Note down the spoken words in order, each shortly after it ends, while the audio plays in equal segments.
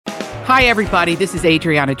Hi, everybody. This is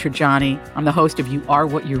Adriana Trajani. I'm the host of You Are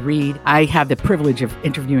What You Read. I have the privilege of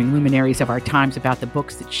interviewing luminaries of our times about the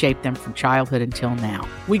books that shaped them from childhood until now.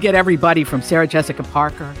 We get everybody from Sarah Jessica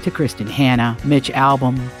Parker to Kristen Hanna, Mitch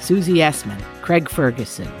Albom, Susie Essman, Craig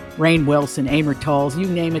Ferguson, Rainn Wilson, Amor Tolls, you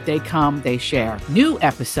name it, they come, they share. New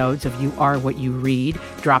episodes of You Are What You Read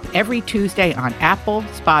drop every Tuesday on Apple,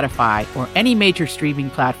 Spotify, or any major streaming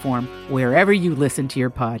platform wherever you listen to your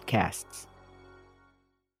podcasts.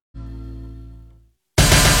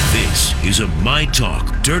 This is a My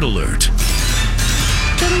Talk Dirt Alert.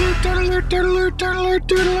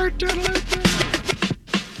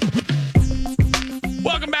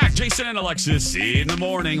 Welcome back, Jason and Alexis in the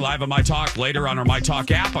morning, live on My Talk. Later on our My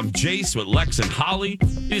Talk app, I'm Jace with Lex and Holly.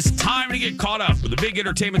 It's time to get caught up with the big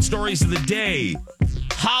entertainment stories of the day.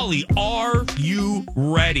 Holly, are you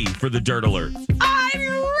ready for the Dirt Alert? I'm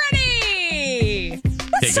ready!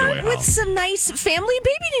 Let's start with some nice family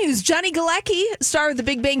baby news. Johnny Galecki, star of The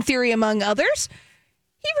Big Bang Theory, among others,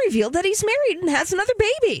 he revealed that he's married and has another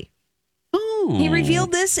baby. Oh. He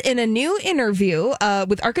revealed this in a new interview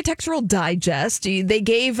with Architectural Digest. They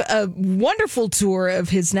gave a wonderful tour of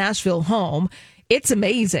his Nashville home. It's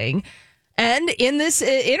amazing. And in this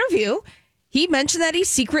interview, he mentioned that he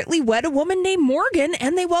secretly wed a woman named Morgan,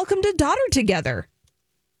 and they welcomed a daughter together.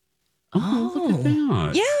 Oh, look at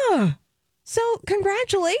that. Yeah. So,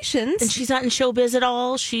 congratulations. And she's not in showbiz at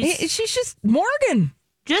all. She's just Morgan.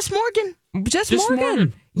 Just Morgan. Just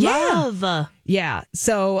Morgan. Yeah. Love. Yeah.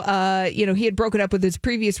 So, he had broken up with his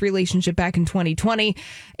previous relationship back in 2020.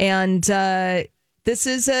 And this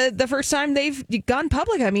is the first time they've gone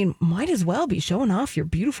public. I mean, might as well be showing off your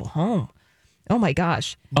beautiful home. Oh, my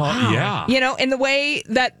gosh. Wow. Yeah. In the way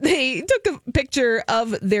that they took a picture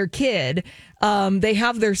of their kid, they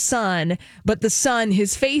have their son, but the son,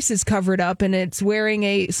 his face is covered up and it's wearing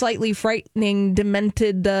a slightly frightening,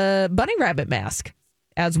 demented bunny rabbit mask,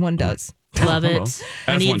 as one does. Love it.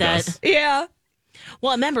 I need that. Does. Yeah.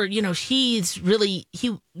 Well, remember, he's really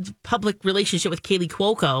public relationship with Kaylee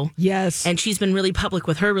Cuoco. Yes. And she's been really public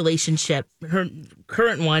with her relationship, her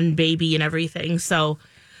current one, baby and everything. So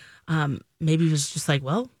maybe he was just like,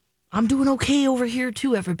 well, I'm doing okay over here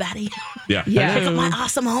too, everybody. Yeah. Look at my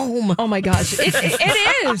awesome home. Oh my gosh. It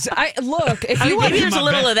is. Maybe there's a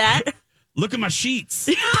little of that. Look at my sheets.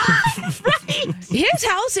 Right. His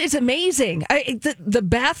house is amazing. The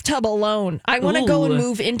bathtub alone. I want to go and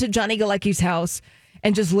move into Johnny Galecki's house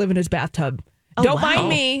and just live in his bathtub. Don't mind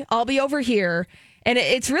me. I'll be over here. And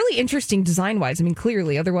it's really interesting design-wise. I mean,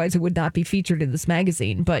 clearly, otherwise it would not be featured in this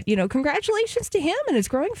magazine. But, congratulations to him and his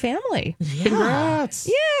growing family. Yeah. Congrats.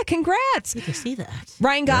 Yeah, congrats. You can see that.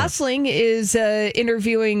 Ryan Gosling is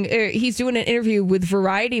interviewing. He's doing an interview with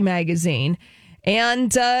Variety magazine.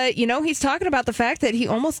 And, he's talking about the fact that he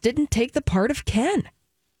almost didn't take the part of Ken.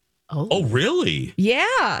 Oh, really?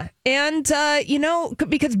 Yeah. And,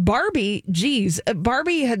 because Barbie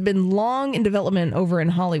had been long in development over in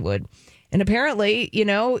Hollywood. And apparently,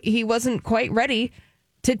 he wasn't quite ready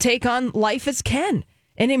to take on life as Ken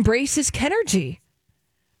and embrace his Kenergy.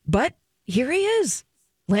 But here he is,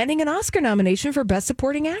 landing an Oscar nomination for Best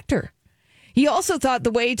Supporting Actor. He also thought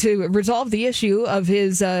the way to resolve the issue of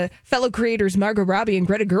his fellow creators Margot Robbie and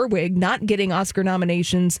Greta Gerwig not getting Oscar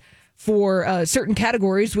nominations for certain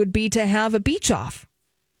categories would be to have a beach off.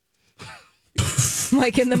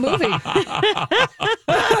 Like in the movie.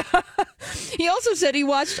 He also said he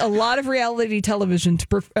watched a lot of reality television to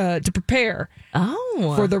prepare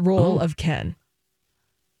for the role of Ken.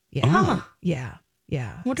 Yeah. Huh.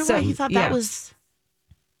 Yeah. Wonder why he thought that was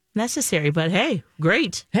necessary, but hey,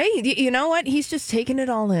 great. Hey, you know what? He's just taking it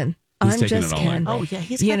all in. I'm just Ken. Oh, yeah.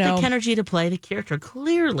 He's got the Kenergy to play the character,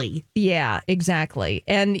 clearly. Yeah, exactly.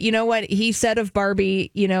 And you know what? He said of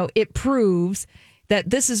Barbie, it proves that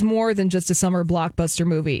this is more than just a summer blockbuster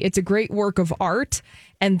movie. It's a great work of art,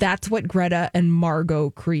 and that's what Greta and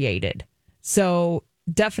Margot created. So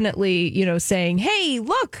definitely, saying, hey,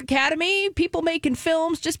 look, Academy, people making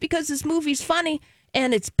films, just because this movie's funny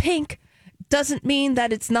and it's pink doesn't mean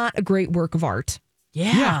that it's not a great work of art.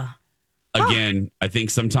 Yeah. Again, I think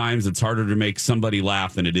sometimes it's harder to make somebody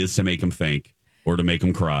laugh than it is to make them think or to make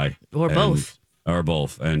them cry. Or both.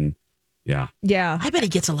 And yeah. Yeah. I bet he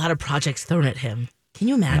gets a lot of projects thrown at him. Can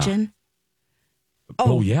you imagine? Yeah.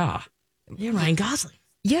 Oh, yeah. Yeah, Ryan Gosling.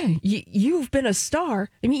 Yeah, you've been a star.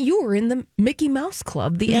 I mean, you were in the Mickey Mouse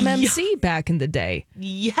Club, the MMC, back in the day.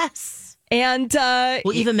 Yes. And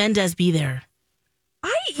will Eva Mendes be there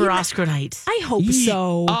for Oscar night? I hope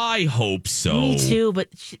so. I hope so. Me too, but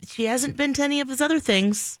she hasn't been to any of his other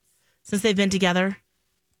things since they've been together.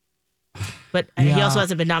 But he also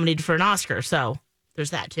hasn't been nominated for an Oscar, so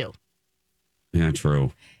there's that too. Yeah,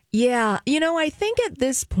 true. Yeah. I think at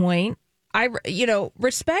this point, I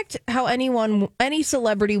respect how any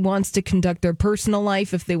celebrity wants to conduct their personal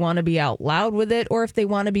life, if they want to be out loud with it or if they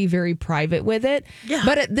want to be very private with it. Yeah.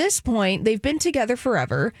 But at this point, they've been together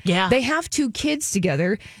forever. Yeah. They have 2 kids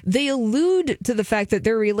together. They allude to the fact that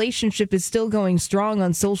their relationship is still going strong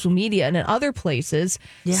on social media and in other places.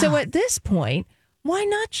 Yeah. So at this point, why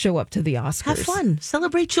not show up to the Oscars? Have fun.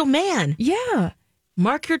 Celebrate your man. Yeah.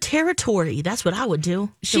 Mark your territory. That's what I would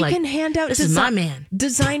do. She can hand out this is my man.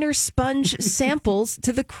 designer sponge samples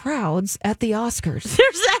to the crowds at the Oscars. There's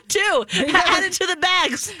that too. Add it to the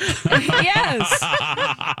bags. Yes.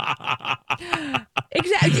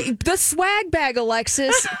 Exactly. The swag bag,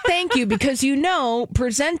 Alexis. Thank you, because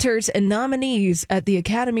presenters and nominees at the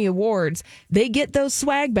Academy Awards, they get those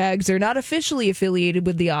swag bags. They're not officially affiliated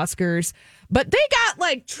with the Oscars, but they got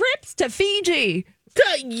trips to Fiji.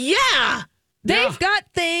 Yeah. They've got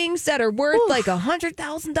things that are worth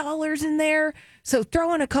 $100,000 in there. So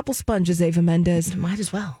throw in a couple sponges, Ava Mendes. Might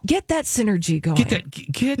as well. Get that synergy going.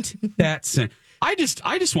 Get that. I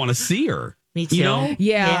just want to see her. Me too.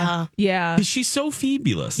 Yeah. 'Cause she's so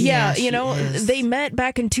fabulous. Yeah, she is. they met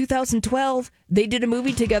back in 2012. They did a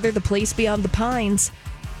movie together, The Place Beyond the Pines.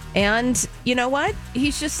 And you know what?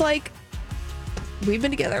 He's just we've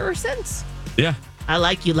been together ever since. Yeah. I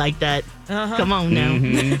like you like that. Come on now.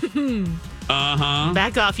 Mm-hmm.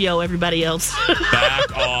 Back off, yo, everybody else.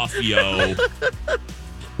 Back off, yo.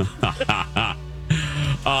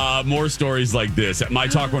 More stories like this at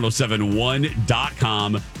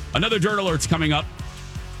mytalk1071.com. Another Dirt Alert's coming up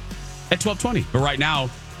at 12:20. But right now,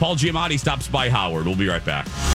 Paul Giamatti stops by Howard. We'll be right back.